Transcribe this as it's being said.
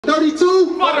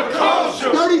for the culture.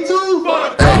 32 for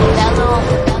the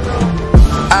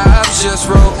I've just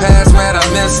rolled past, man, I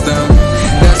missed them.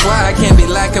 That's why I can't be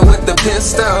lacking with the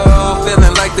pistol.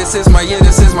 Feeling like this is my year,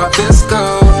 this is my fiscal.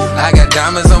 I got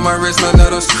diamonds on my wrist, none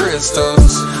of those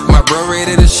crystals. My bro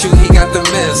ready to shoot, he got the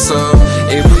missile.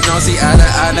 If we don't see eye to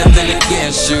eye, nothing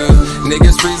against you.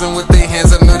 Niggas freezing with their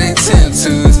hands up, know they tend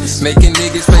to. Making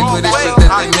niggas pay for the shit that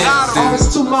they meant to.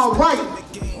 Arms to my right.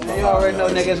 Man, you already know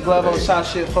niggas, GLEVO, shot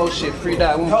shit, faux shit, free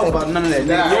dot. We don't play about none of that,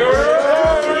 nigga.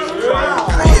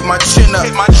 I hit my chin up,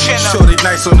 shorty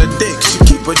nice on the dick, she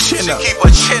keep her chin up.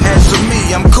 As for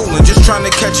me, I'm coolin', just trying to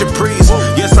catch a breeze.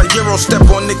 Yes, I Euro step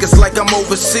on niggas like I'm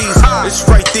overseas. It's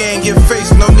right there in your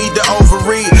face, no need to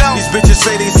overread. These bitches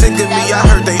say they sick of me, I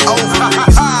heard they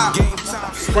ovaries.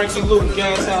 Frankie Lou,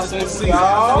 Gas House MC.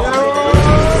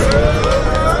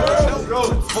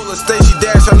 Full of Stacey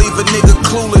Dash, I leave a nigga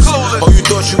clueless. Oh, you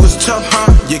thought you was tough, huh?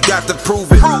 You got to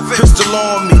prove it. Pistol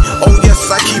on me, oh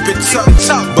yes, I keep it tough.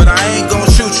 But I ain't gon'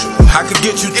 shoot you, I could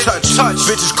get you touched.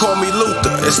 Bitches call me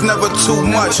Luther, it's never too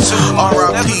much.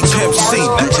 R.I.P. Pimp C,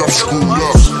 bitch, I'm screwed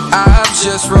up. I've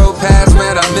just rolled past,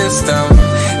 man, I missed them.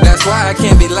 That's why I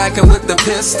can't be lacking with the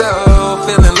pistol.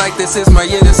 Feeling like this is my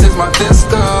year, this is my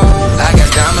fiscal. I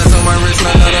got diamonds on my wrist,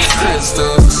 none of those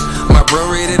crystals. My bro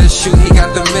ready to shoot, he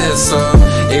got the missile.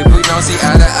 If we don't see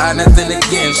eye to eye, nothing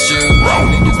against you.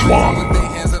 Niggas freezing with their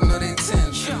hands up, know they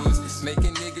tend to.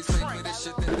 Making niggas pay for the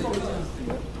shit that they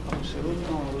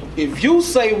do. If you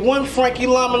say one Frankie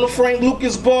Lou in the Frank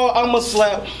Lucas bar, I'ma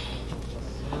slap.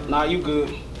 Nah, you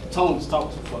good. Tone's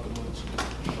talking too fucking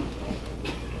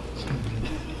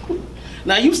much.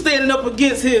 Now you standing up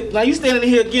against here. Now you standing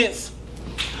here against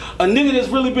a nigga that's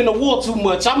really been to war too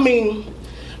much. I mean,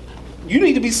 you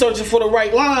need to be searching for the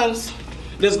right lines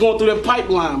that's going through that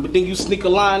pipeline, but then you sneak a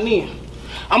line in.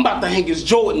 I'm about to hang his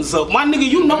Jordans up. My nigga,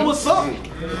 you know what's up.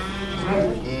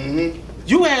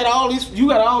 You got all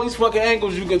these fucking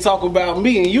angles you can talk about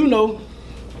me, and you know,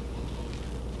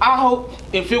 I hope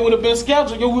if it would have been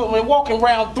scheduled, you would have been walking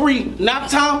round 3. Now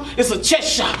time, it's a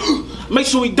chest shot. Make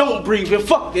sure he don't breathe, and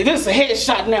fuck it, it's a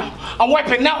headshot now. I'm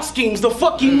wiping out schemes, the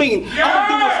fuck you mean?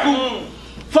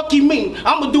 Fuck you mean?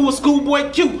 I'ma do a schoolboy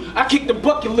Q. I kick the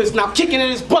bucket list. Now kicking in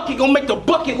this bucket gonna make the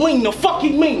bucket lean. The fuck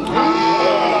you mean?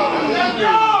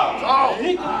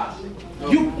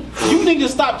 You need to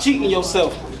stop cheating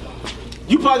yourself.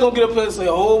 You probably gonna get up here and say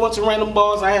a whole bunch of random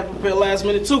bars I had prepared last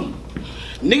minute too.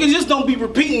 Nigga, just don't be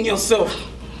repeating yourself.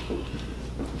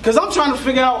 Cause I'm trying to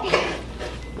figure out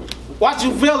why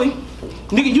Juvelliii,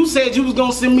 nigga, you said you was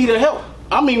gonna send me to help.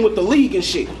 I mean with the league and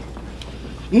shit.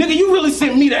 Nigga, you really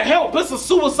sent me to help. It's a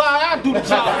suicide, I do the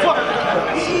job, fuck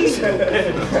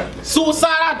it.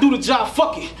 Suicide, I do the job,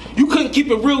 fuck it. You couldn't keep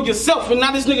it real yourself, and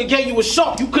now this nigga gave you a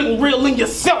shark, you couldn't reel in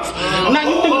yourself.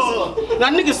 Now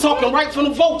niggas talking right from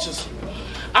the vultures.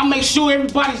 I make sure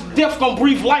everybody's deaf gonna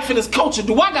breathe life in this culture.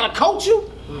 Do I gotta coach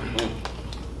you?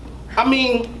 I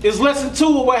mean, it's lesson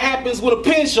 2 of what happens when a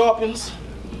pen sharpens.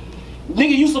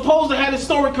 Nigga, you supposed to have a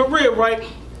storied career, right?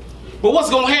 But what's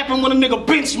gonna happen when a nigga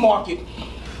benchmark it?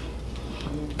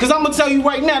 Cause I'm gonna tell you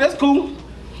right now, that's cool.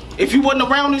 If you wasn't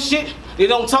around this shit, they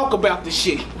don't talk about this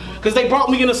shit. Cause they brought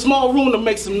me in a small room to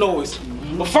make some noise.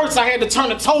 But first I had to turn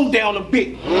the tone down a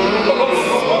bit.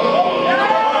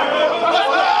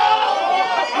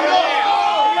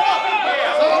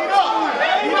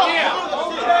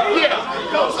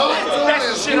 That's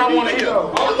the shit I wanna hear.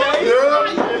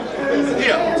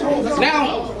 Yeah.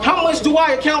 Now, how much do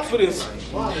I account for this?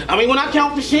 I mean, when I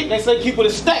count the shit, they say keep it a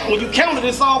stack. When you count it,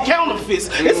 it's all counterfeits.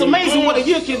 It's amazing what a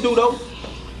year can do, though.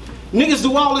 Niggas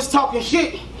do all this talking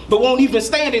shit, but won't even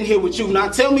stand in here with you. Now,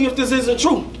 tell me if this isn't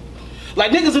true.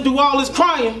 Like, niggas will do all this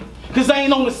crying because they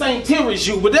ain't on the same tier as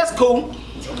you, but that's cool.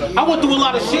 I went through a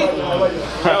lot of shit,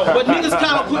 but niggas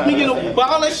kind of put me in a, but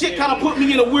all that shit kind of put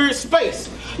me in a weird space.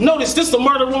 Notice this a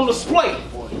murder on display.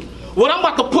 What I'm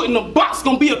about to put in the box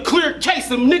gonna be a clear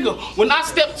case, and nigga, when I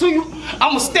step to you,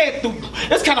 I'ma stab through you.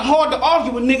 It's kind of hard to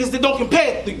argue with niggas that don't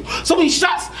compare through you. So many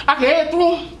shots, I can head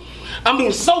through them. I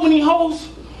mean, so many holes.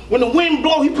 When the wind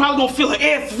blow, he probably gonna feel the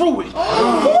air through it.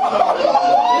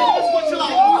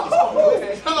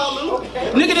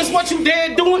 Nigga, that's what you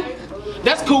dead doing?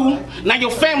 That's cool. Now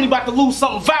your family about to lose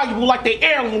something valuable like they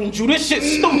heirloomed you. This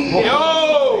shit's stupid.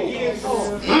 Yo!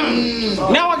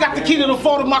 Now I got the key to the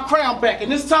fold of my crown back,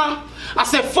 and this time, I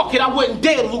said, fuck it, I wasn't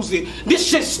dead to lose it. This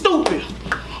shit's stupid.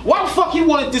 Why the fuck you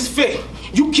wanted this fit?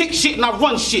 You kick shit and I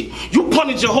run shit. You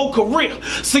punted your whole career.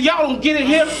 So y'all don't get it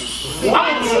here?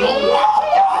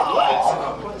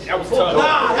 That was tough.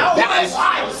 Nah, that was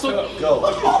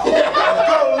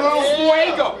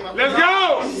Let's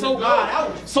go.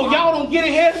 So y'all don't get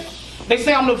it here? They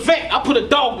say I'm the vet, I put a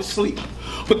dog to sleep.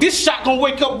 But this shot gonna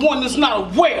wake up one that's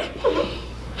not aware.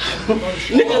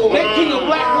 Nigga, that king of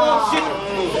black girl shit,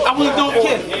 I really don't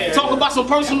care. Talk about some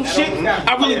personal shit,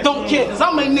 I really don't care. Cause I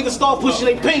make niggas start pushing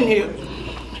their pen here.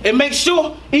 And make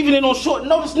sure, even in on short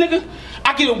notice, nigga,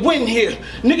 I get a win here.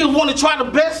 Niggas wanna try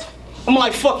the best, I'm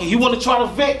like, fuck it. You wanna try to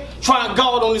vet, try and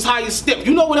guard on this highest step.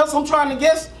 You know what else I'm trying to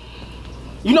guess?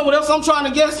 You know what else I'm trying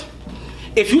to guess?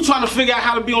 If you trying to figure out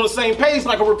how to be on the same page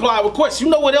like a reply request, you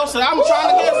know what else that I'm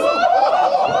trying to guess?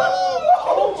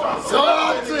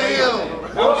 Talk to him.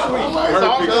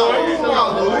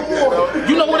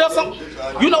 You know what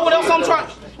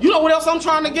else I'm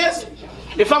trying to guess?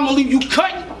 If I'm gonna leave you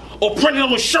cut or print it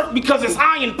on a shirt because it's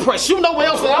iron press. You know what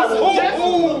else that I suggest?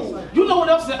 You know what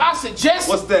else that I suggest?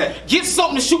 What's that? Get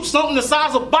something to shoot something the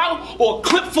size of a bottle or a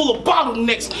clip full of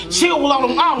bottlenecks. Chill with all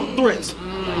them auto threats.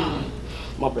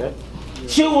 My bad.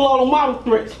 Chill with all them auto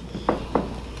threats.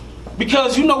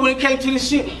 Because you know when it came to this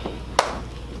shit,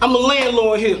 I'm a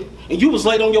landlord here and you was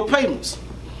late on your payments.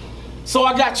 So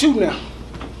I got you now.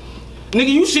 Nigga,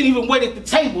 you shouldn't even wait at the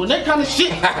table and that kind of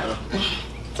shit.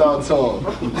 Talk to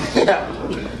him.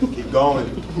 Keep going.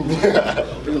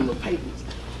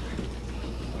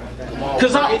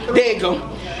 Cause there you go.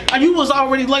 And you was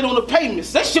already late on the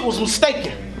payments. That shit was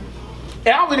mistaken.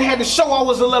 And I already had to show I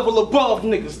was a level above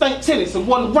niggas. Think tennis and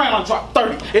one round I dropped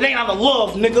 30. It ain't out of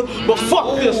love, nigga. But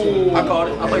fuck this one. I called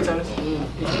it. I play tennis.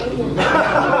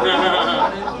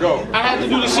 Go. I had to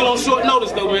do this shit on short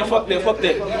notice though, man. Fuck that, fuck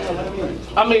that.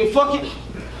 I mean, fuck it.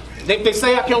 If they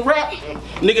say I can rap,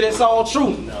 nigga, that's all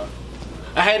true.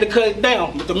 I had to cut it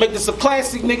down, but to make this a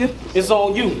classic, nigga, it's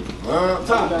on you.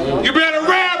 You better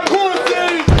rap,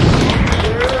 pussy!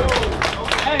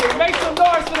 Hey, make some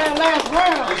noise for that last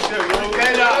round.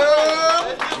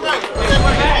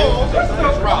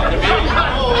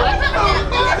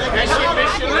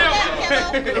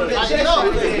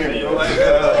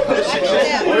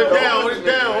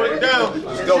 Hold it down.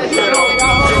 Let's go.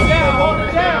 Hold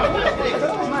it down.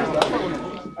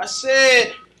 I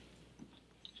said,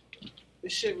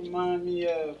 this shit remind me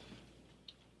of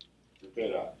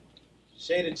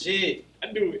Shade of Jig.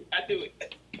 I do it.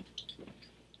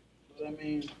 But I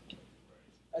mean,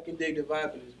 I can dig the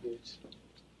vibe of this bitch.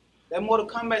 That Mortal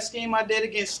Kombat scheme I did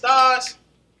against Stars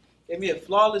gave me a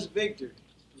flawless victory.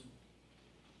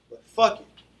 But fuck it.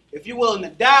 If you're willing to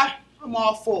die, I'm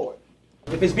all for it.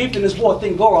 If it's beef in this war,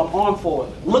 think Goro, I'm armed for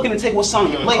it. Looking to take what's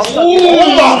on your blade stuck in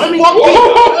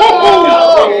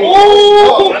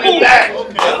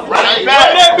Run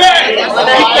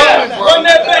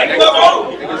that back.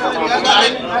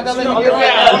 I gotta let me get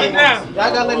right. Y'all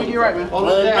gotta let me get right, man. Hold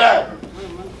it down.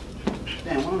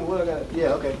 Damn, what I got?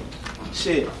 Yeah, okay.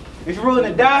 Shit. If you're willing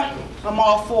to die, I'm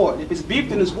all for it. If it's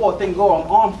beef in this war, think Goro, I'm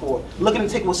armed for it. Looking to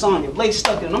take what's on your blade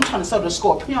stuck in it. I'm trying to settle the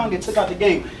score. Peon get took out the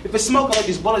game. If it's smoking like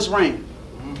these bullets rain.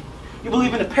 You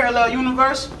believe in a parallel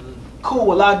universe? Cool,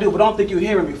 well I do, but I don't think you're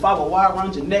hearing me. Follow wire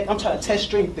around your neck, I'm trying to test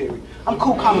string theory. I'm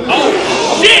cool, comic. Oh,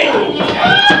 shit!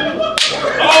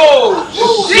 Oh,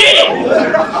 shit!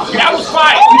 That was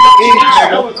fire!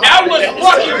 That was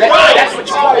fucking fire! That's what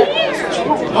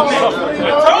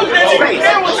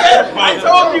I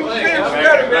told you he was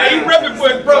better, man. He repping for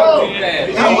his brother.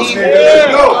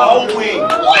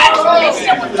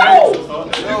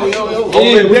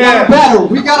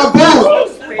 We got a battle.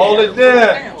 Hold it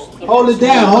down. Hold it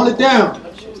down. Hold it down.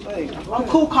 I'm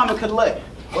cool, comic collect.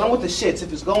 But I'm with the shits.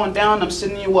 If it's going down, I'm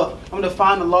sending you up. I'm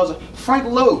defying the laws of Frank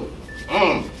Lou.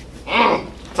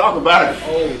 Talk about it.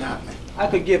 I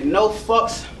could give no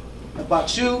fucks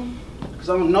about you, because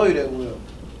I don't know you that well.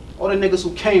 All the niggas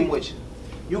who came with you.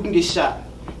 You can get shot.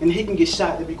 And he can get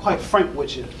shot, to be quite frank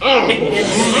with you. Talk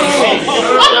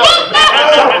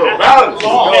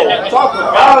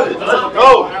about it. Let's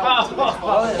go.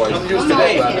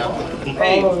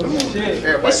 Hey,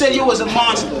 they said you was a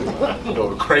monster.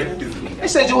 Go crazy. They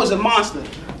said you was a monster.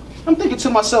 I'm thinking to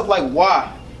myself, like,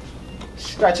 why?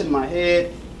 Scratching my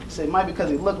head. I said, might because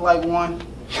he looked like one.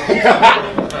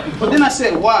 But then I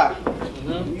said, why?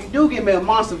 You do give me a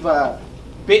monster vibe.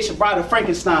 Bitch, Bride of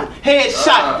Frankenstein. Head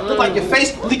shot. Look like your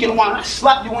face leaking wine. I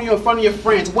slap you when you're in front of your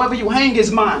friends. Wherever you hang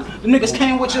is mine. The niggas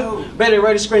came with you. Better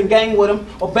ready to scream gang with them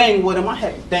or bang with them. I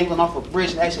had dangling off a bridge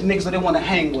and asked niggas if they want to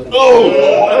hang with them.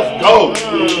 Oh, let's go.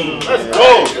 Let's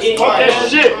go. Talk that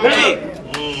shit, man.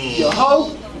 Your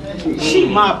hoe, she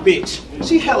my bitch.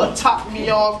 She hella top me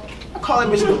off. I call her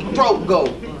Mr. Throat Go.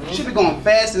 She be going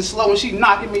fast and slow and she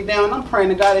knocking me down. I'm praying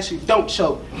to God that she don't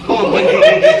choke. Going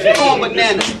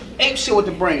bananas. Ape shit with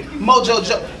the brain. Mojo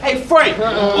Joe. Hey, Frank.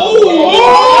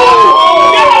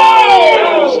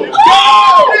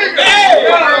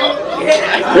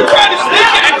 You trying to sneak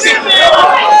that in there?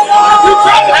 You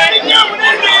trying to sneak that one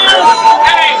in there?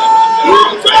 Hey, you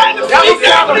trying to sneak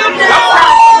that one in there?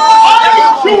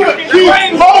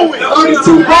 Keep mowing.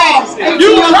 32 balls.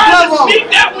 You trying to sneak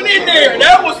that one in there?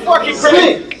 That was fucking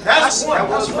crazy. That's right.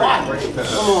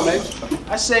 Come on, man.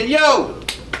 I said, yo.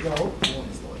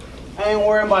 I ain't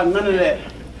worrying about none of that.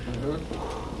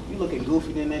 You looking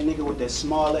goofy than that nigga with that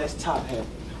small ass top hat.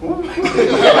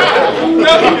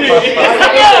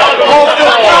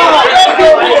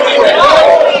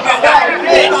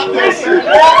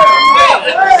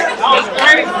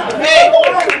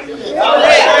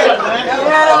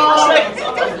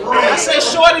 I said,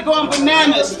 shorty going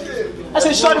bananas. I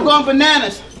said, shorty going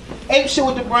bananas. Ape shit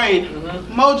with the brain.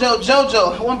 Mojo,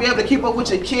 Jojo, I won't be able to keep up with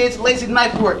your kids. Lazy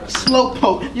knife work.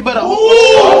 Slowpoke. You better hope.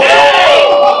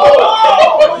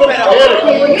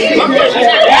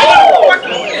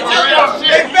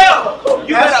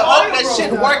 You better hope that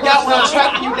shit work out when I'm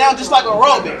tracking you down just like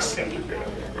aerobics.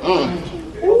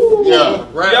 Yeah.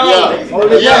 Right. Yeah.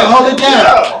 Hold it down. Hold it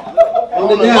down.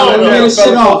 Hold it down. Let me get this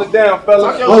shit off. Hold it down,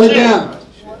 fellas. Hold it down.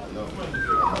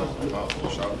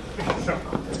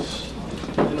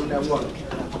 That water.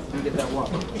 Let me get that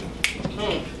water.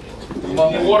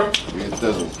 Water.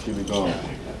 Keep it going.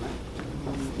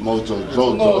 Mojo,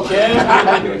 Jojo.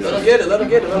 Let him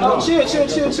get it.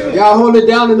 Chill. Y'all hold it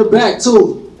down in the back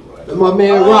too. My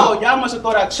man Rock. Y'all must have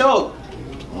thought I choked.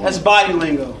 That's body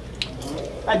lingo.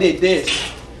 I did this.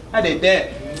 I did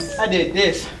that. I did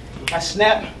this. I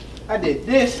snapped. I did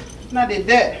this. And I did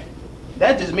that.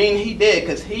 That just means he dead,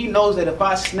 because he knows that if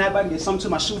I snap, I can get something to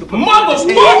my shoe to put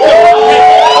Motherfucker!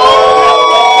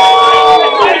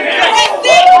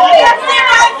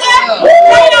 And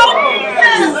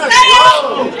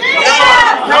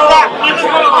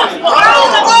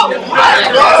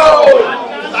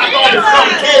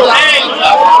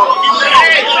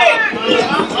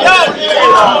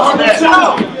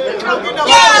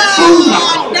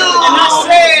I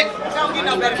said,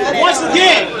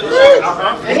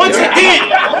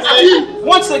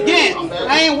 once again,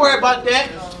 I ain't worried about that,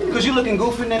 because you looking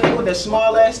goofy in that nigga with that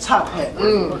small ass top hat.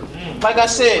 Like I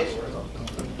said,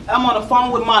 I'm on the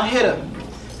phone with my hitter,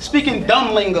 speaking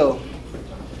dumb lingo.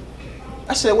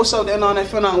 I said, what's up there on that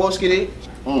phone on Woski?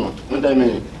 What that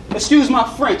mean? Excuse my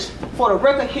French. For the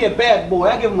record, he a bad boy.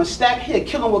 I give him a stack, he'll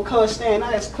kill him with cuz stand.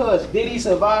 I asked cuz, did he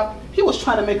survive? He was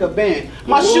trying to make a band.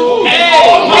 My shoe.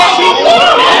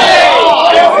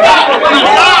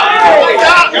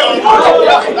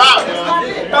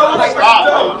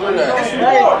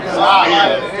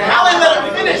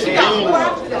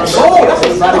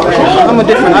 I'm a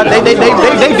different. They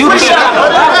do this shit. I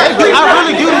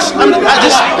really do this.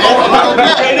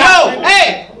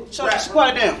 Hey,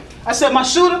 quiet down. I said my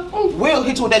shooter will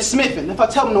hit you with that Smithin'. If I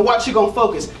tell him to watch, he gonna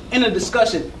focus. In the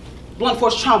discussion, blunt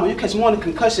force trauma. You catch more than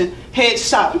concussion. Head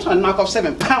shot. I'm trying to knock off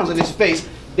 7 pounds of his face.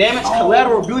 Damage,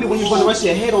 collateral beauty when you put the rest of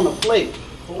your head on the plate.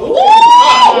 Don't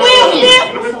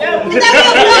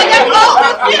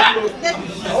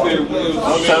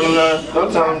tell him that.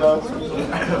 Don't tell him that.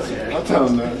 Don't tell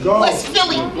him that. West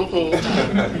Philly.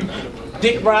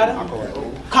 Dick rider,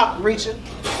 cock reacher,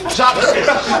 job.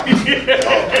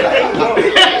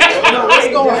 What's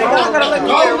going on? I gotta let me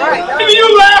get it right. You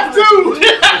laugh too.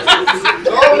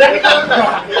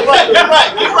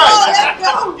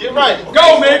 Get right.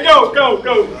 Go, man. Go.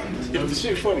 If the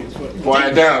shit funny, it's funny.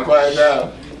 Quiet down.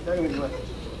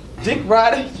 Dick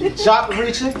rider, job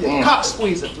reacher, cock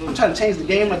squeezer. I'm trying to change the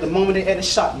game like the moment they add a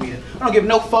shot meter. I don't give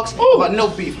no fucks about no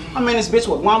beef. I'm in this bitch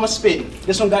with mama spitting.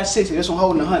 This one got 60, this one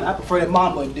holding 100. I prefer that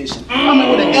mama edition. I'm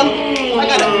in with an elephant. I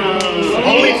got a.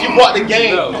 Only if you bought the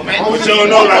game. But you don't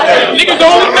know like that. Niggas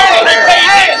only know when they pay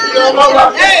that.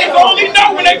 Niggas only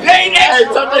know when they pay that. Hey,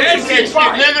 talk that 2K shit,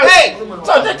 nigga. Hey,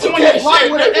 Talk that 2K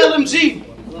shit, with an nigga. LMG.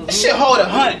 This shit hold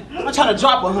 100. I'm trying to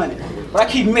drop 100. But I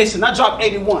keep missing. I dropped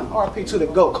 81. RP to the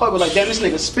GOAT. Kobe like, damn, this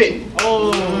nigga spitting.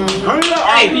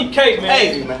 RPK, man.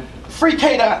 Hey, free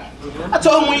K-Dot. I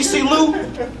told him when you see Lou,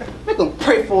 make him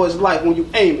pray for his life when you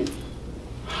aiming.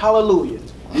 Hallelujah.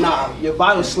 Nah, your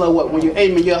body slow up. When you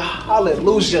aiming, your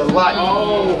hallelujah life.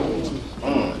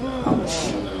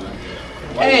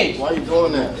 Hey. Why you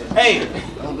doing that? Hey,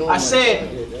 I said,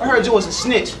 I heard you was a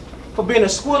snitch. For being a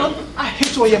squirrel, I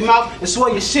hit you in your mouth and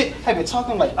swallow your shit. Have you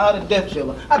talking like out of death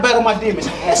dealer. I battle my demons.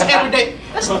 That's every day.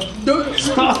 That's do it.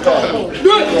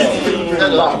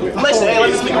 Listen, hey,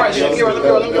 let me get right. Get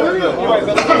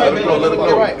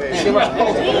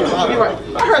right.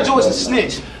 I heard you was a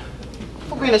snitch.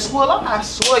 For being a squirrel, I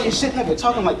swear your shit. Have you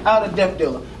talking like out of death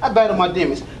dealer. I battle my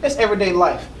demons. That's everyday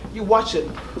life. You watch it.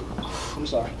 I'm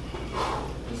sorry.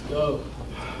 Let's go.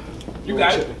 You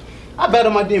got it. I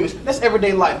battle my demons. That's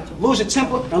everyday life. Lose your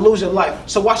temper and lose your life.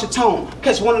 So watch your tone.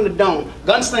 Catch one in the dome.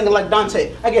 Gunslinger like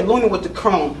Dante. I get loony with the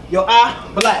chrome. Your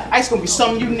eye, black. Ice gonna be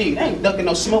something you need. I ain't ducking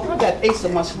no smoke. I got ace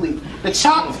in my sleeve. The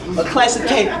chop, a classic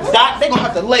K. Dot, they gonna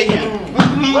have to lay him.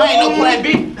 I ain't no plan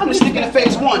B. I'm just sticking to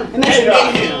phase 1. And that's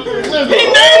Mayhem. He named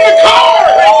the car!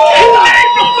 He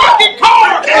named the fucking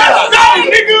car! Let's go,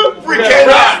 nigga!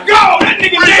 Let's go! That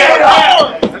nigga named the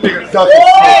car! That nigga talking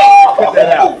shit. Put that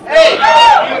out. Hey!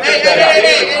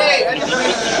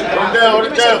 Hold it down, hold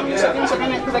it down.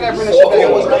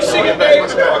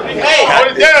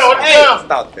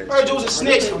 Heard you was a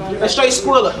snitch, a straight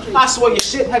squiller. I swear your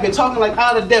shit have been talking like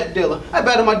out of death dealer. I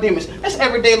battle my demons. That's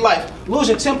everyday life. Lose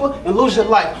your temper and lose your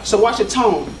life. So watch your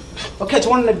tone. Or catch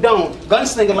one in the dome.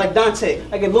 Gunslinger like Dante.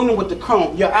 I get loony with the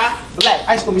chrome. Your eye, black.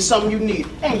 Ice gonna be something you need.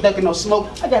 Ain't ducking no smoke.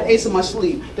 I got ace in my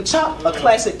sleeve. The chop, a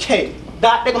classic K.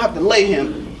 Dot, they gonna have to lay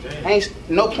him. Ain't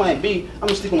no plan B. I'm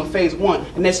just sticking with phase 1,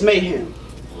 and that's Mayhem.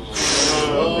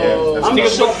 I'm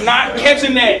just not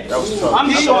catching that. I'm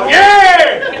just showing. Yeah!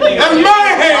 That's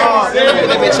Mayhem! They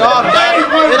let me bitch off, dog.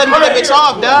 They let me that bitch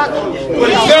off, dog.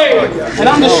 And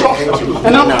I'm just showing.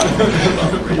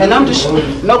 And I'm just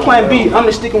no plan B. I'm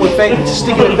just sticking with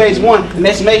phase 1, and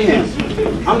that's Mayhem.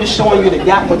 I'm just showing you the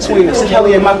gap between us,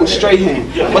 Kelly and Michael Strahan.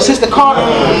 But since the car,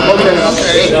 okay.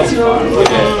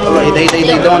 They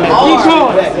doing that. Keep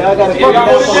going. Y'all gotta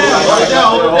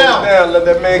hold it down. Let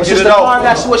that man But get since it the car off.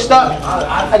 got switched up,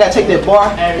 I gotta take that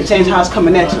bar and change how it's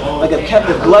coming at you. Like if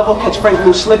Captain GLEVO catch Frankie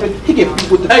Lou slipping, he get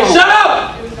beat with the phone. Hey, shut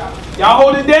up! Y'all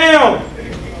hold it down.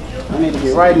 I need to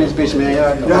get right in this bitch, man.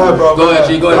 Yeah, bro. Go ahead,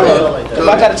 G, go ahead. If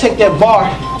I gotta take that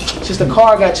bar, since the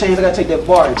car got changed, I gotta take that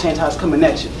bar and change how it's coming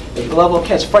at you. If GLEVO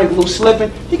catch Frankie Lou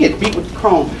slipping, he get beat with the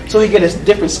chrome, so he get a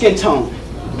different skin tone.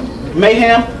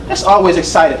 Mayhem, that's always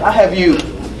excited. I have you,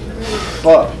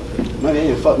 fuck, man,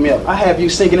 it fucked me up. I have you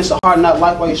singing It's a Hard Knock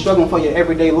Life while you're struggling for your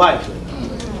everyday life.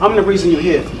 I'm the reason you're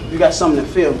here. You got something to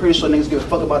feel. I'm pretty sure niggas give a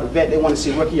fuck about the vet. They want to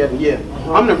see Rookie of the Year.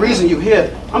 I'm the reason you're here.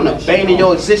 I'm the bane of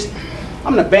your existence.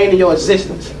 I'm the bane of your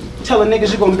existence. Telling niggas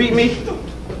you're gonna beat me,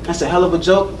 that's a hell of a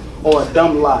joke or a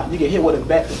dumb lie. You get hit with a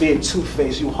bat for being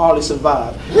two-faced. You hardly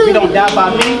survive. If you don't die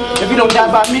by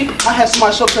me, I have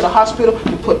somebody show up to the hospital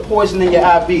and put poison in your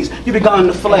IVs. You be gone in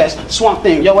the flash. Swamp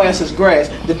Thing, your ass is grass.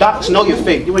 The doctors know you're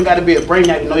fake. You ain't gotta be a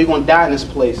brainiac to know you're gonna die in this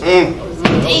place. Damn.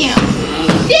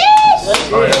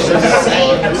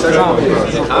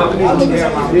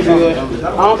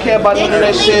 I don't care about none of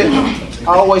that shit.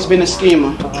 I always been a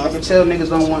schemer. I can tell niggas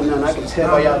don't want none. I can tell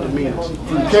by y'all demeanors.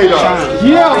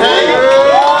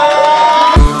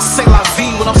 Say la vie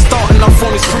when I'm starting off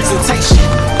on this presentation.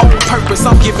 On purpose,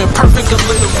 I'm giving perfect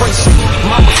alliteration.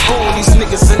 Mama spoiled these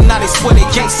niggas and now they swear they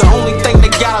gangsta. Only thing they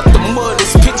got out the mud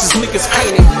is pictures niggas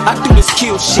painted. I do this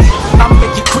kill shit. I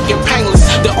make it quick and painless.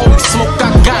 The only smoke I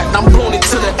got, I'm blowing it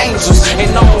to the angels. And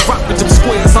I don't rock with them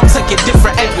squares, I'm taking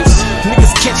different angles.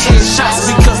 Niggas catch headshots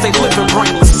because they living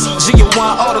brainless. G1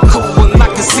 article when I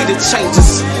can see the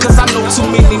changes. Cause I know too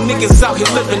many niggas out here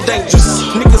living dangerous.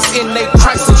 Niggas in they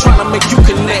crisis trying to make you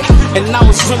connect. And I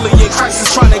was really in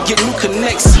crisis trying to get new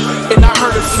connects. And I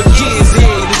heard it for years, yeah,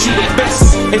 that you the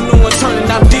best. And no one turning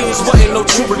out deals wasn't no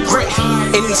true regret.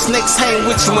 And these snakes hang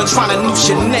with you and trying to noose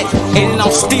your neck. And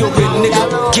I'm still good,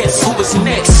 nigga. Guess who is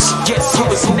next? Guess who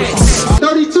is next?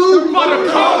 32 for the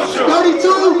culture.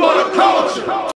 32 for the culture.